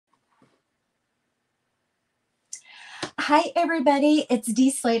Hi, everybody. It's Dee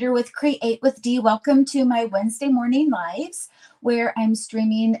Slater with Create with Dee. Welcome to my Wednesday morning lives where I'm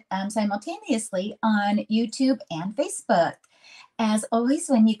streaming simultaneously on YouTube and Facebook. As always,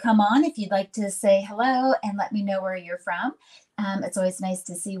 when you come on, if you'd like to say hello and let me know where you're from, it's always nice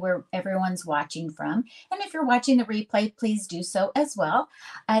to see where everyone's watching from. And if you're watching the replay, please do so as well.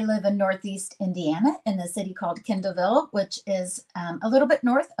 I live in Northeast Indiana in a city called Kendallville, which is a little bit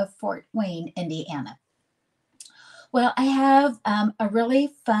north of Fort Wayne, Indiana. Well, I have a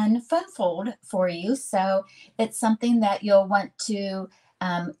really fun fold for you. So it's something that you'll want to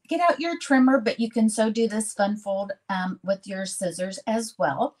get out your trimmer, but you can so do this fun fold with your scissors as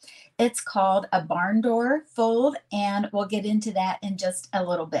well. It's called a barn door fold, and we'll get into that in just a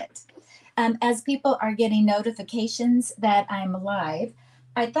little bit. As people are getting notifications that I'm live,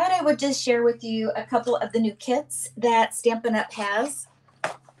 I thought I would just share with you a couple of the new kits that Stampin' Up! Has,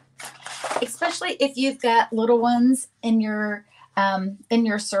 especially if you've got little ones in your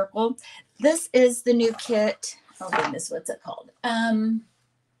circle. This is the new kit. Oh goodness, what's it called?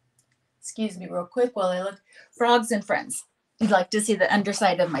 Excuse me real quick while I look. Frogs and Friends. You'd like to see the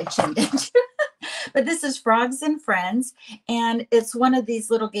underside of my chin, didn't you? But this is Frogs and Friends, and it's one of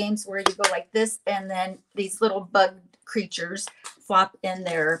these little games where you go like this, and then these little bug creatures flop in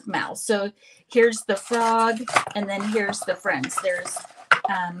their mouth. So here's the frog, and then here's the friends. There's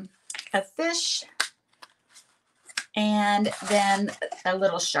a fish, and then a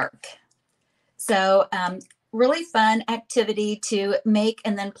little shark. So really fun activity to make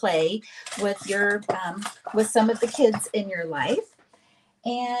and then play with your with some of the kids in your life.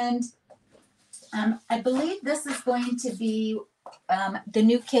 And I believe this is going to be the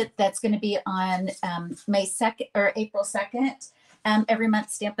new kit that's going to be on May 2nd or April 2nd. Every month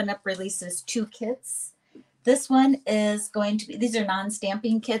Stampin' Up! Releases 2 kits. This one is going to be, these are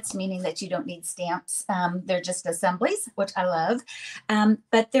non-stamping kits, meaning that you don't need stamps. They're just assemblies, which I love,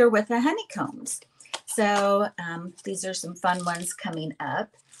 but they're with the honeycombs. So these are some fun ones coming up.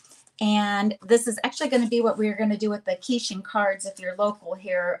 And this is actually going to be what we're going to do with the Quiche cards if you're local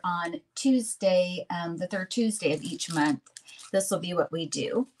here on Tuesday, the third Tuesday of each month. This will be what we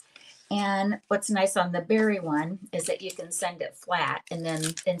do. And what's nice on the berry one is that you can send it flat and then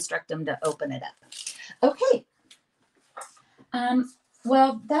instruct them to open it up. Okay.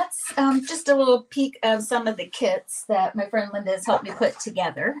 Well, that's just a little peek of some of the kits that my friend Linda has helped me put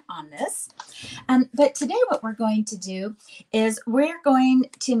together on this. But today what we're going to do is we're going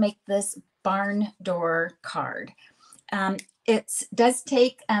to make this barn door card. It does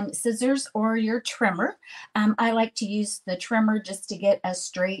take scissors or your trimmer. I like to use the trimmer just to get a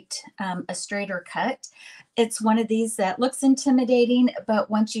straighter cut. It's one of these that looks intimidating, but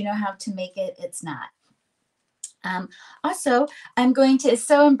once you know how to make it, it's not. Also, I'm going to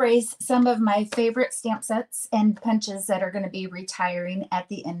so embrace some of my favorite stamp sets and punches that are going to be retiring at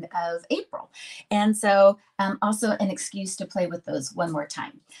the end of April. And so also an excuse to play with those one more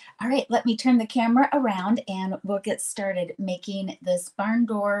time. All right, let me turn the camera around and we'll get started making this barn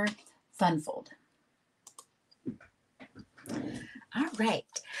door fun fold. All right.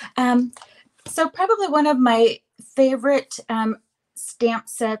 So probably one of my favorite stamp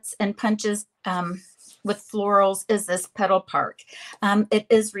sets and punches with florals is this Petal Park. It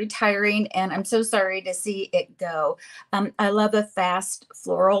is retiring, and I'm so sorry to see it go. I love a fast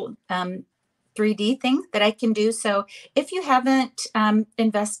floral 3D thing that I can do. So if you haven't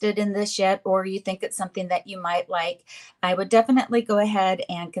invested in this yet, or you think it's something that you might like, I would definitely go ahead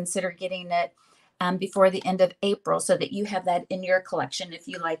and consider getting it before the end of April so that you have that in your collection if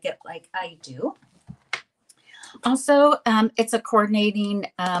you like it like I do. Also, it's a coordinating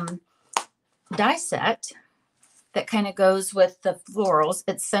die set that kind of goes with the florals.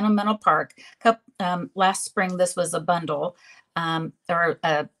 It's Sentimental Park. Last spring, this was a bundle or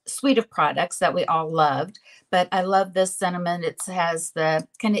a suite of products that we all loved. But I love this sentiment. It has the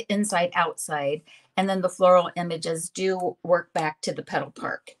kind of inside outside, and then the floral images do work back to the Petal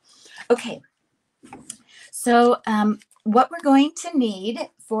Park. Okay, so what we're going to need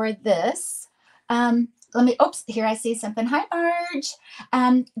for this, oops, here I see something. Hi, Marge.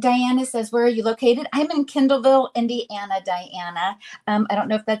 Diana says, where are you located? I'm in Kendallville, Indiana, Diana. I don't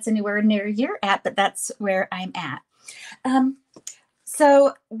know if that's anywhere near you're at, but that's where I'm at.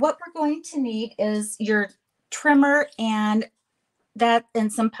 So what we're going to need is your trimmer and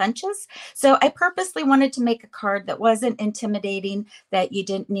some punches. So I purposely wanted to make a card that wasn't intimidating, that you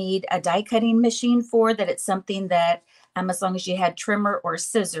didn't need a die cutting machine for, that it's something that as long as you had trimmer or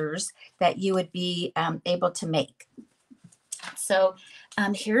scissors, that you would be able to make. So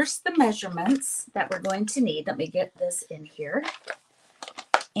here's the measurements that we're going to need. Let me get this in here.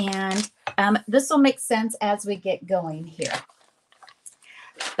 And This will make sense as we get going here.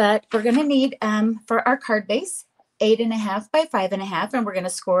 But we're going to need, for our card base, 8.5 by 5.5, and we're going to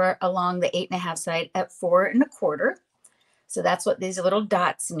score along the 8.5 side at 4.25. So that's what these little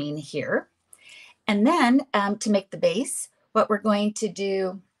dots mean here. And then to make the base, what we're going to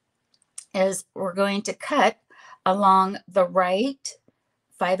do is we're going to cut along the right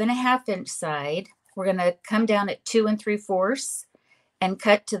 5.5-inch side. We're going to come down at 2 3/4 and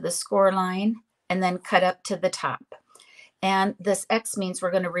cut to the score line and then cut up to the top. And this X means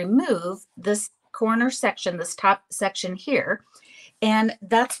we're going to remove this corner section, this top section here. And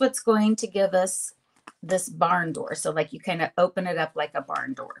that's what's going to give us this barn door. So like you kind of open it up like a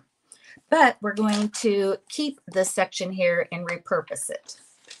barn door. But we're going to keep this section here and repurpose it.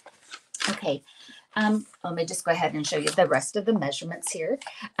 Okay, let me just go ahead and show you the rest of the measurements here.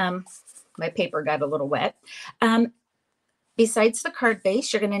 My paper got a little wet. Besides the card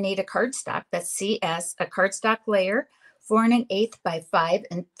base, you're going to need a cardstock. That's CS, a cardstock layer, 4 1/8 by 5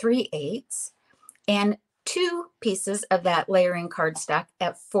 3/8, and 2 pieces of that layering cardstock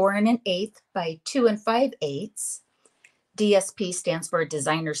at 4 1/8 by 2 5/8. DSP stands for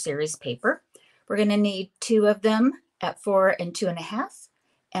Designer Series paper. We're going to need 2 of them at 4 2.5,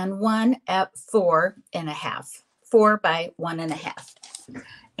 and 1 at 4 1/2, 4 by 1 1/2.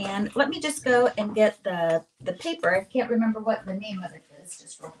 And let me just go and get the paper. I can't remember what the name of it is,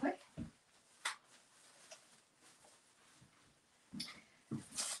 just real quick.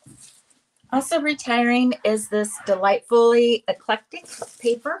 Also retiring is this delightfully eclectic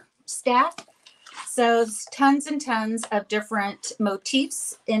paper stack. So there's tons and tons of different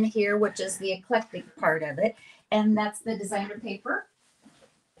motifs in here, which is the eclectic part of it. And that's the designer paper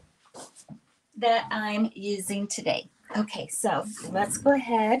that I'm using today. Okay, so let's go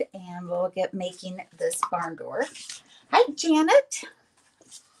ahead and we'll get making this barn door. Hi, Janet.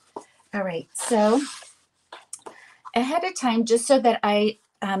 All right, so ahead of time, just so that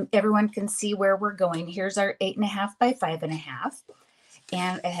everyone can see where we're going, here's our 8.5 by 5.5.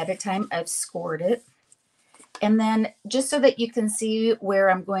 And ahead of time, I've scored it. And then just so that you can see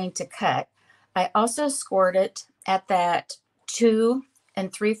where I'm going to cut, I also scored it at that 2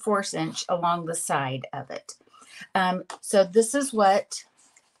 3/4 inch along the side of it. So this is what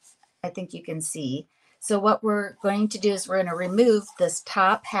I think you can see. So what we're going to do is we're going to remove this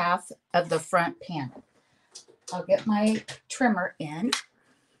top half of the front panel. I'll get my trimmer in.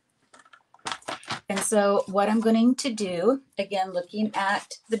 And so what I'm going to do, again, looking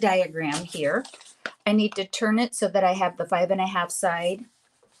at the diagram here, I need to turn it so that I have the 5.5 side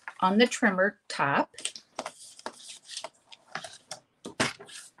on the trimmer top.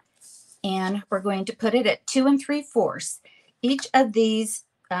 And we're going to put it at 2 3/4. Each of these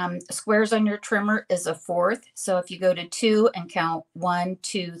squares on your trimmer is a 1/4. So if you go to 2 and count 1,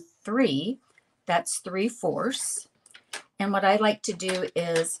 2, 3, that's 3/4. And what I like to do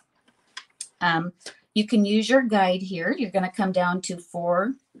is you can use your guide here. You're going to come down to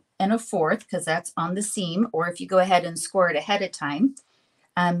 4 1/4 because that's on the seam. Or if you go ahead and score it ahead of time,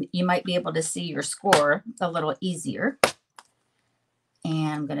 you might be able to see your score a little easier.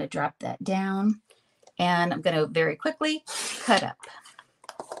 And I'm going to drop that down. And I'm going to very quickly cut up.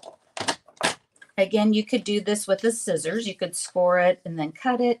 Again, you could do this with the scissors. You could score it and then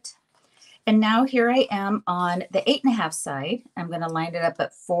cut it. And now here I am on the 8.5 side. I'm going to line it up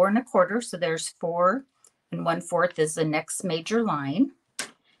at 4 1/4. So there's 4 1/4 is the next major line.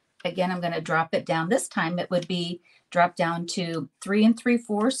 Again, I'm going to drop it down. This time it would be dropped down to 3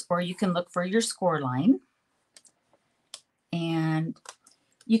 3/4, or you can look for your score line. And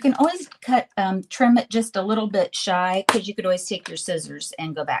you can always trim it just a little bit shy, because you could always take your scissors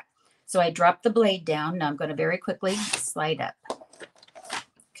and go back. So I dropped the blade down. Now I'm going to very quickly slide up.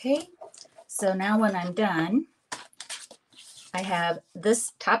 Okay, so now when I'm done, I have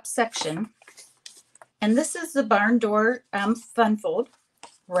this top section, and this is the barn door fun fold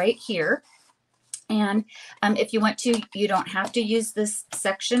right here. And if you want to, you don't have to use this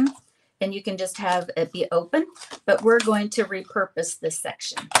section, and you can just have it be open, but we're going to repurpose this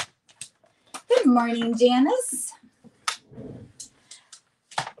section. Good morning, Janice.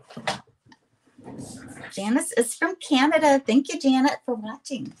 Janice is from Canada. Thank you, Janet, for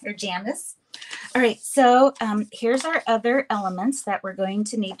watching, or Janice. All right, so here's our other elements that we're going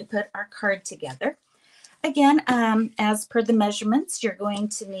to need to put our card together. Again, as per the measurements, you're going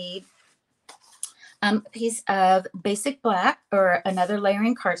to need a piece of basic black, or another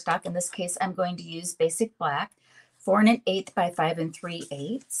layering cardstock. In this case, I'm going to use basic black, 4 1/8 by 5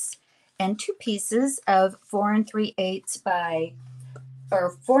 3/8, and 2 pieces of 4 3/8 by,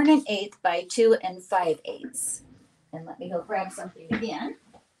 or 4 1/8 by 2 5/8. And let me go grab something again.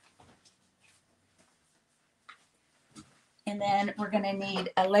 And then we're going to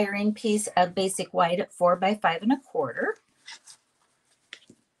need a layering piece of basic white at 4 by 5 1/4.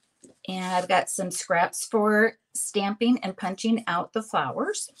 And I've got some scraps for stamping and punching out the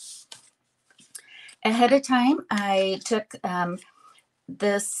flowers. Ahead of time, I took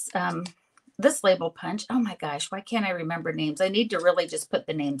this label punch. Oh my gosh, why can't I remember names? I need to really just put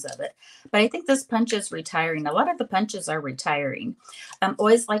the names of it. But I think this punch is retiring. A lot of the punches are retiring.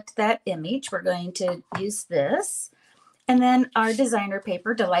 Always liked that image. We're going to use this. And then our designer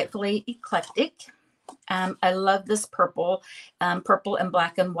paper, Delightfully Eclectic. I love this purple and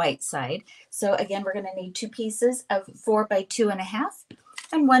black and white side. So again, we're going to need 2 pieces of 4 by 2 1/2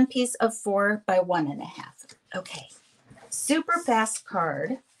 and 1 piece of 4 by 1 1/2. Okay, super fast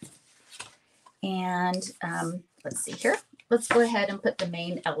card. And let's see here. Let's go ahead and put the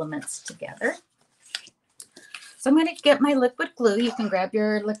main elements together. So I'm going to get my liquid glue. You can grab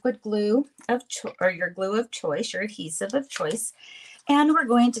your liquid glue or your glue of choice, your adhesive of choice. And we're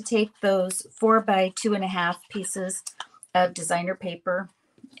going to take those 4 by 2 1/2 pieces of designer paper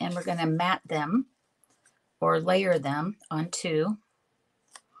and we're going to mat them or layer them onto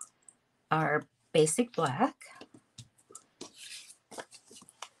our basic black.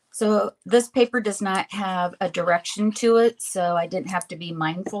 So this paper does not have a direction to it, so I didn't have to be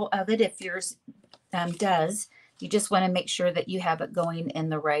mindful of it. If yours does, you just want to make sure that you have it going in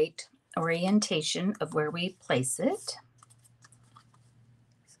the right orientation of where we place it.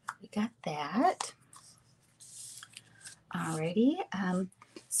 So we got that. Alrighty.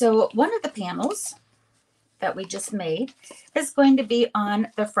 So one of the panels that we just made is going to be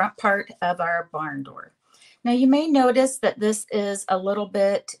on the front part of our barn door. Now you may notice that this is a little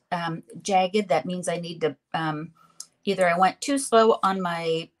bit jagged. That means I need to, either I went too slow on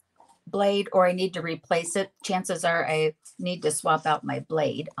my blade or I need to replace it. Chances are I need to swap out my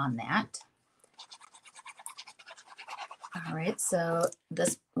blade on that. All right, so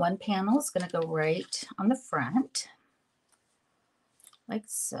this one panel is going to go right on the front, like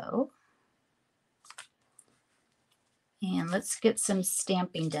so. And let's get some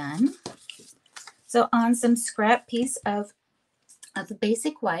stamping done. So on some scrap piece of the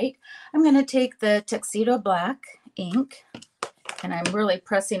basic white, I'm going to take the Tuxedo Black ink, and I'm really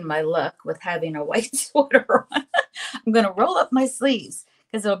pressing my luck with having a white sweater on. I'm going to roll up my sleeves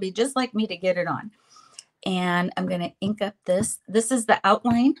because it'll be just like me to get it on. And I'm going to ink up this. This is the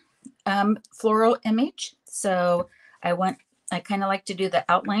outline floral image. So I kind of like to do the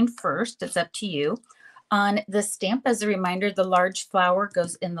outline first. It's up to you. On the stamp, as a reminder, the large flower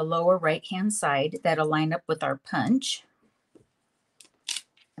goes in the lower right-hand side. That'll line up with our punch.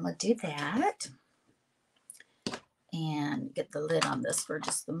 And we'll do that. And get the lid on this for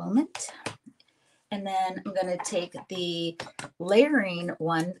just a moment. And then I'm going to take the layering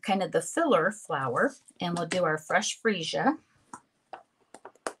one, kind of the filler flower, and we'll do our fresh freesia.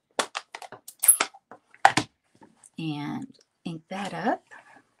 And ink that up.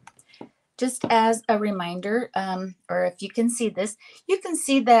 Just as a reminder, or if you can see this, you can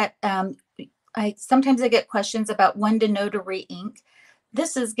see that sometimes I get questions about when to know to re-ink.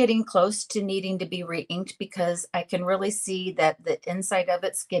 This is getting close to needing to be re-inked because I can really see that the inside of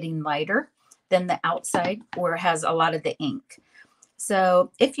it's getting lighter than the outside where it has a lot of the ink.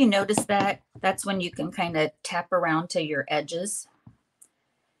 So if you notice that, that's when you can kind of tap around to your edges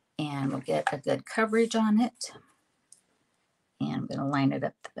and we'll get a good coverage on it. And I'm going to line it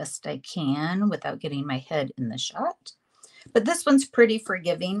up the best I can without getting my head in the shot. But this one's pretty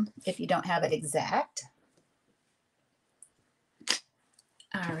forgiving if you don't have it exact.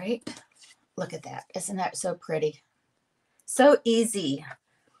 All right, look at that. Isn't that so pretty? So easy.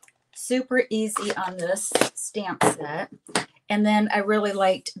 Super easy on this stamp set. And then I really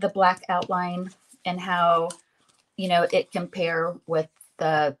liked the black outline and how, you know, it compare with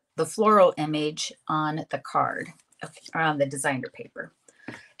the floral image on the card, or on the designer paper.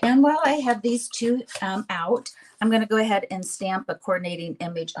 And while I have these two out, I'm going to go ahead and stamp a coordinating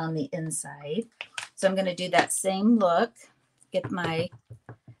image on the inside. So I'm going to do that same look, get my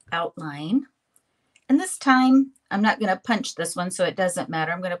outline. And this time, I'm not going to punch this one, so it doesn't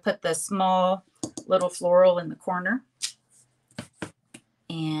matter. I'm going to put the small little floral in the corner.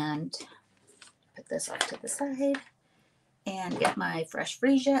 And put this off to the side. And get my fresh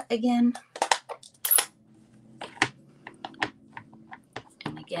freesia again.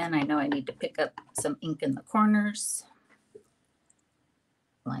 And again, I know I need to pick up some ink in the corners.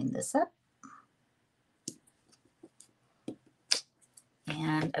 Line this up.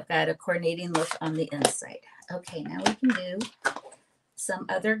 And I've got a coordinating look on the inside. Okay, now we can do some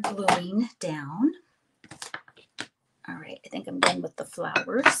other gluing down. All right, I think I'm done with the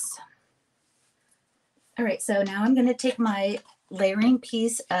flowers. All right, so now I'm going to take my layering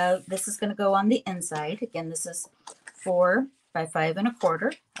piece of, this is going to go on the inside. Again, this is 4 by 5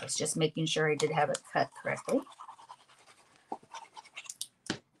 1/4. I was just making sure I did have it cut correctly.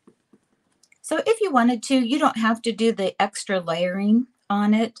 So if you wanted to, you don't have to do the extra layering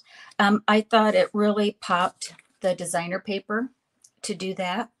on it. I thought it really popped the designer paper to do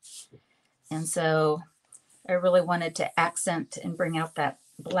that. And so I really wanted to accent and bring out that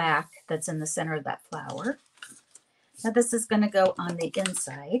black that's in the center of that flower. Now this is going to go on the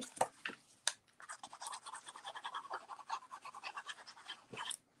inside.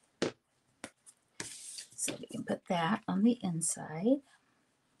 So we can put that on the inside.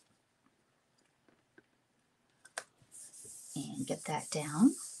 And get that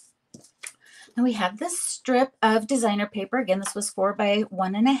down. Now we have this strip of designer paper. Again, this was 4 by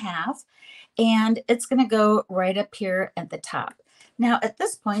 1 1/2, and it's going to go right up here at the top. Now at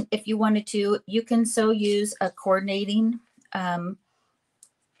this point, if you wanted to, you can use a coordinating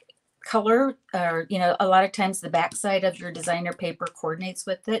color, or a lot of times the backside of your designer paper coordinates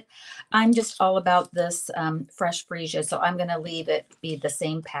with it. I'm just all about this fresh freesia, so I'm going to leave it be the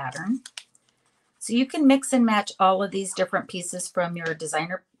same pattern. So you can mix and match all of these different pieces from your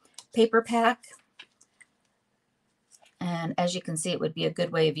designer paper pack. And as you can see, it would be a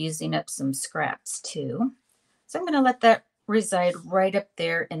good way of using up some scraps too. So I'm going to let that reside right up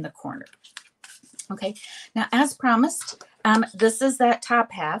there in the corner. Okay, now as promised, this is that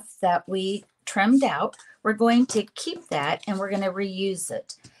top half that we trimmed out. We're going to keep that and we're going to reuse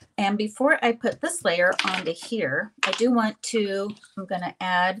it. And before I put this layer onto here, I do want to, I'm going to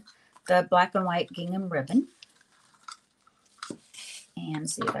add the black and white gingham ribbon and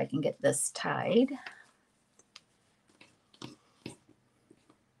see if I can get this tied.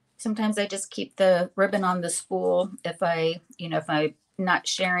 Sometimes I just keep the ribbon on the spool if if I'm not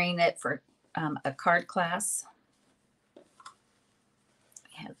sharing it for a card class.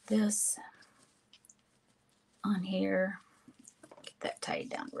 I have this on here. Get that tied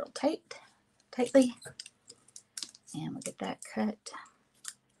down real tightly. And we'll get that cut.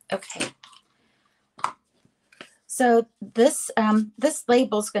 Okay. So this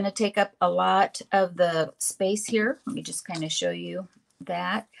label is going to take up a lot of the space here. Let me just kind of show you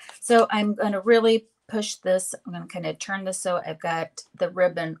that. So I'm going to really push this. I'm going to kind of turn this so I've got the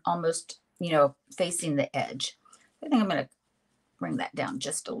ribbon almost, facing the edge. I think I'm going to bring that down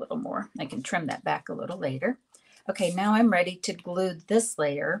just a little more. I can trim that back a little later. Okay, now I'm ready to glue this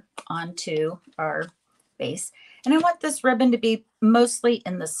layer onto our base. And I want this ribbon to be mostly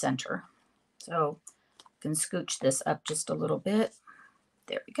in the center. So I can scooch this up just a little bit.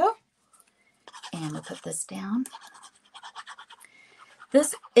 There we go. And we'll put this down.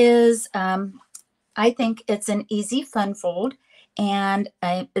 This is, I think it's an easy fun fold, and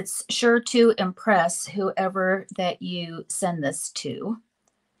it's sure to impress whoever that you send this to.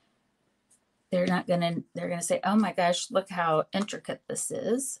 They're gonna say, oh my gosh, look how intricate this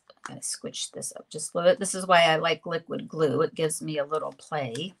is. I'm gonna switch this up just a little bit. This is why I like liquid glue. It gives me a little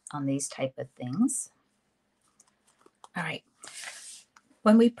play on these type of things. All right.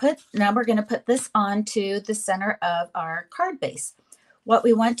 Now we're gonna put this onto the center of our card base. What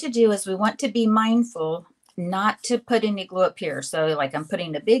we want to do is we want to be mindful not to put any glue up here. So like I'm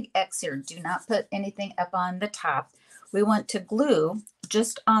putting a big X here. Do not put anything up on the top. We want to glue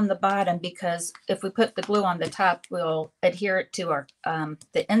just on the bottom, because if we put the glue on the top, we'll adhere it to our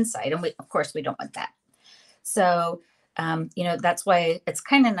the inside, and of course we don't want that. So that's why it's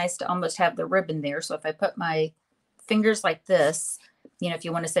kind of nice to almost have the ribbon there. So if I put my fingers like this, if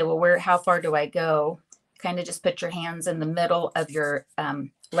you want to say, well, how far do I go? Kind of just put your hands in the middle of your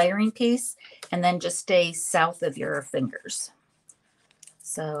layering piece, and then just stay south of your fingers.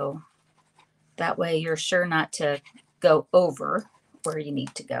 So that way you're sure not to go over where you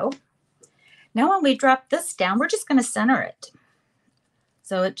need to go. Now when we drop this down, we're just going to center it.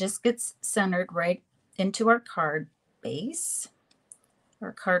 So it just gets centered right into our card base,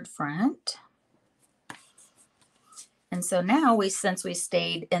 our card front. And so now since we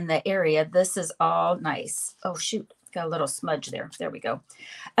stayed in the area, this is all nice. Oh shoot, got a little smudge there. There we go.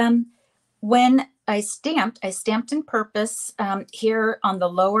 When I stamped in purpose here on the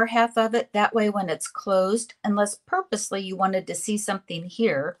lower half of it. That way when it's closed, unless purposely you wanted to see something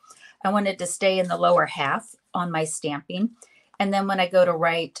here, I wanted to stay in the lower half on my stamping. And then when I go to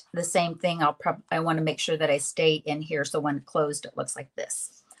write the same thing, I want to make sure that I stay in here. So when closed, it looks like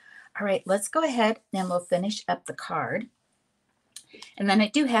this. All right, let's go ahead and we'll finish up the card. And then I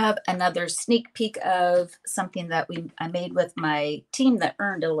do have another sneak peek of something that I made with my team that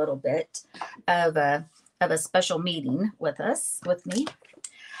earned a little bit of a special meeting with me.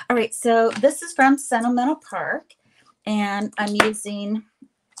 All right, so this is from Sentimental Park, and I'm using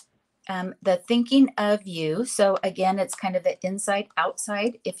the Thinking of You. So again, it's kind of an inside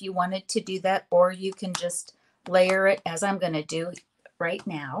outside if you wanted to do that, or you can just layer it as I'm going to do right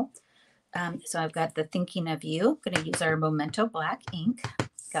now. So I've got the Thinking of You. I'm going to use our Memento black ink.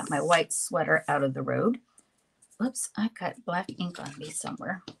 Got my white sweater out of the road. Whoops, I've got black ink on me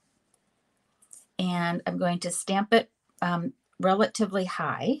somewhere. And I'm going to stamp it relatively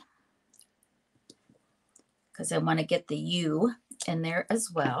high because I want to get the U in there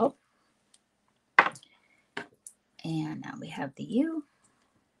as well. And now we have the U.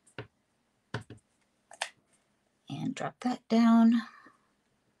 And drop that down.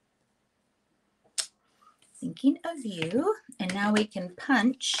 Thinking of You. And now we can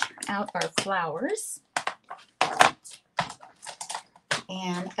punch out our flowers.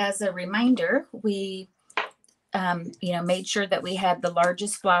 And as a reminder, we made sure that we had the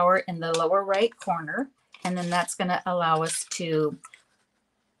largest flower in the lower right corner. And then that's going to allow us to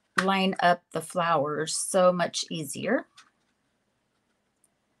line up the flowers so much easier.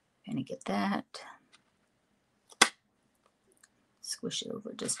 Going to get that. Squish it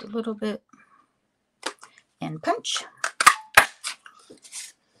over just a little bit. And punch.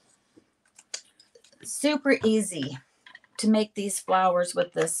 Super easy to make these flowers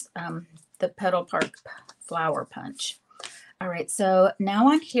with this, the Petal Park flower punch. All right, so now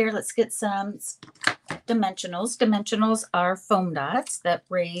on here, let's get some dimensionals. Dimensionals are foam dots that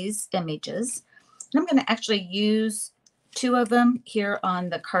raise images. And I'm going to actually use 2 of them here on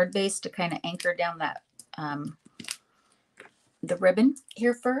the card base to kind of anchor down that the ribbon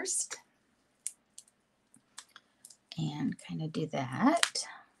here first. And kind of do that.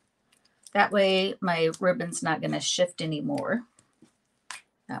 That way my ribbon's not going to shift anymore.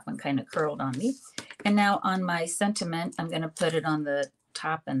 That one kind of curled on me. And now on my sentiment, I'm going to put it on the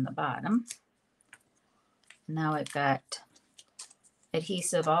top and the bottom. Now I've got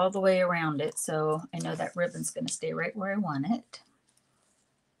adhesive all the way around it, so I know that ribbon's going to stay right where I want it.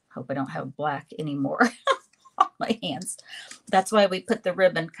 Hope I don't have black anymore on my hands. That's why we put the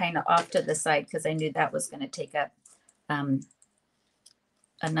ribbon kind of off to the side, because I knew that was going to take up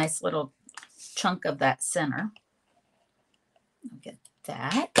a nice little chunk of that center. I'll get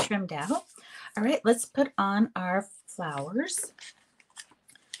that trimmed out. All right, let's put on our flowers.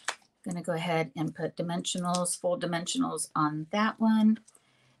 I'm going to go ahead and put dimensionals, full dimensionals on that one.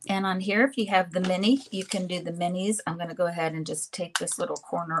 And on here, if you have the mini, you can do the minis. I'm going to go ahead and just take this little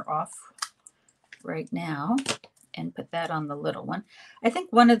corner off right now and put that on the little one. I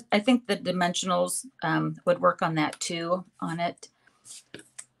think the dimensionals would work on that too, on it.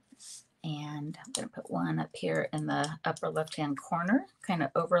 And I'm going to put one up here in the upper left-hand corner, kind of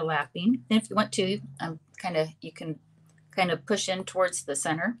overlapping. And if you want to, you can kind of push in towards the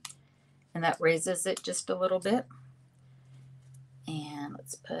center, and that raises it just a little bit. And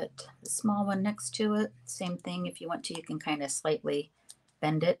let's put the small one next to it. Same thing. If you want to, you can kind of slightly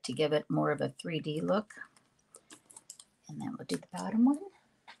bend it to give it more of a 3D look. And then we'll do the bottom one.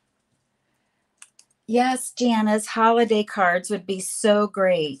 Yes, Janice, holiday cards would be so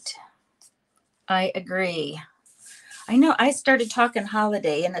great. I agree. I know I started talking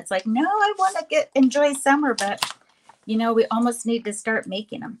holiday and it's like, no, I want to enjoy summer, but we almost need to start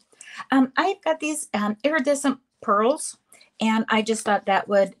making them. I've got these iridescent pearls, and I just thought that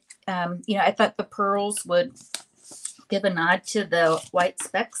would, I thought the pearls would give a nod to the white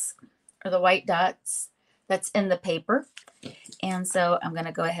specks or the white dots that's in the paper. And so I'm going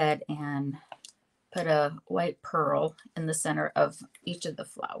to go ahead and put a white pearl in the center of each of the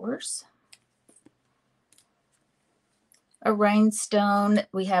flowers. A rhinestone,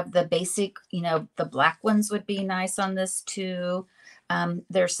 we have the basic, the black ones would be nice on this too.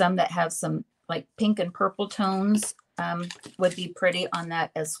 There's some that have some like pink and purple tones, would be pretty on that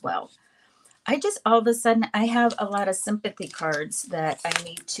as well. All of a sudden, I have a lot of sympathy cards that I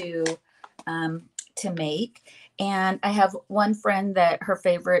need to make. And I have one friend that her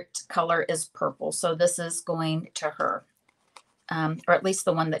favorite color is purple. So this is going to her, or at least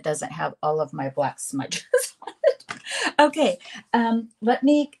the one that doesn't have all of my black smudges. Okay, I'm going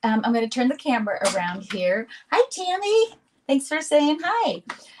to turn the camera around here. Hi, Tammy. Thanks for saying hi.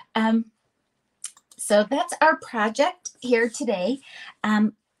 So that's our project here today.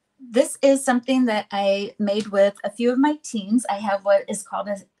 This is something that I made with a few of my teams. I have what is called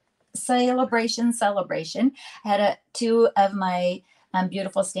a celebration. I had 2 of my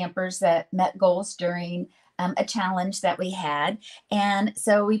beautiful stampers that met goals during a challenge that we had. And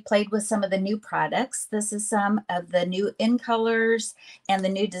so we played with some of the new products. This is some of the new in colors and the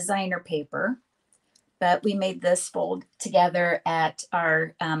new designer paper. but we made this fold together at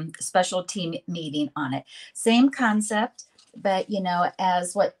our special team meeting on it. Same concept, but you know,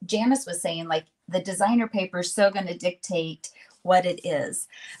 as what Janice was saying, like the designer paper is so going to dictate what it is.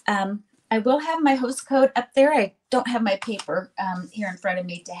 I will have my host code up there. I don't have my paper here in front of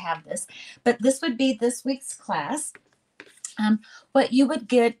me to have this, but this would be this week's class. What you would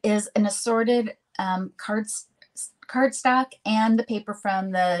get is an assorted cardstock and the paper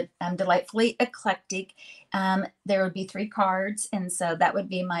from the Delightfully Eclectic. There would be 3 cards, and so that would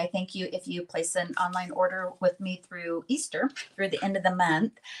be my thank you if you place an online order with me through Easter, through the end of the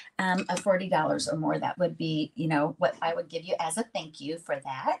month, of $40 or more. That would be, you know, what I would give you as a thank you for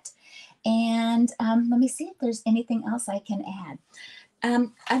that. And let me see if there's anything else I can add.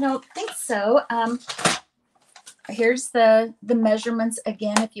 I don't think so. Here's the measurements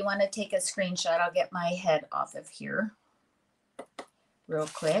again. If you want to take a screenshot, I'll get my head off of here real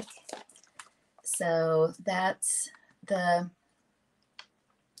quick. So that's the,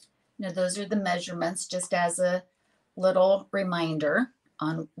 you know, those are the measurements, just as a little reminder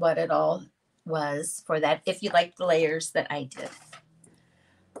on what it all was for that, if you like the layers that I did.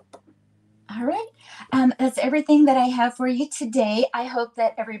 All right. That's everything that I have for you today. I hope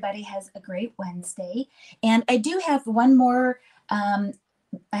that everybody has a great Wednesday. And I do have one more, I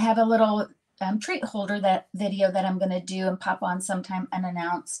have a little treat holder that video that I'm going to do and pop on sometime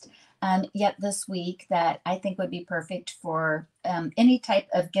unannounced yet this week that I think would be perfect for any type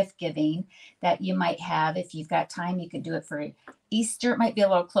of gift giving that you might have. If you've got time, you could do it for Easter. It might be a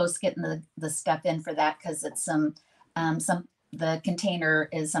little close getting the stuff in for that because it's the container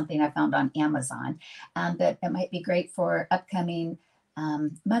is something I found on Amazon, but it might be great for upcoming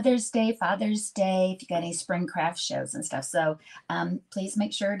Mother's Day, Father's Day, if you got any spring craft shows and stuff. So please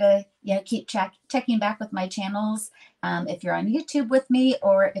make sure to keep checking back with my channels if you're on YouTube with me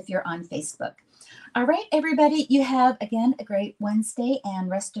or if you're on Facebook. All right, everybody, you have, again, a great Wednesday and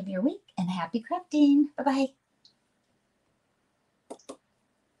rest of your week, and happy crafting. Bye-bye.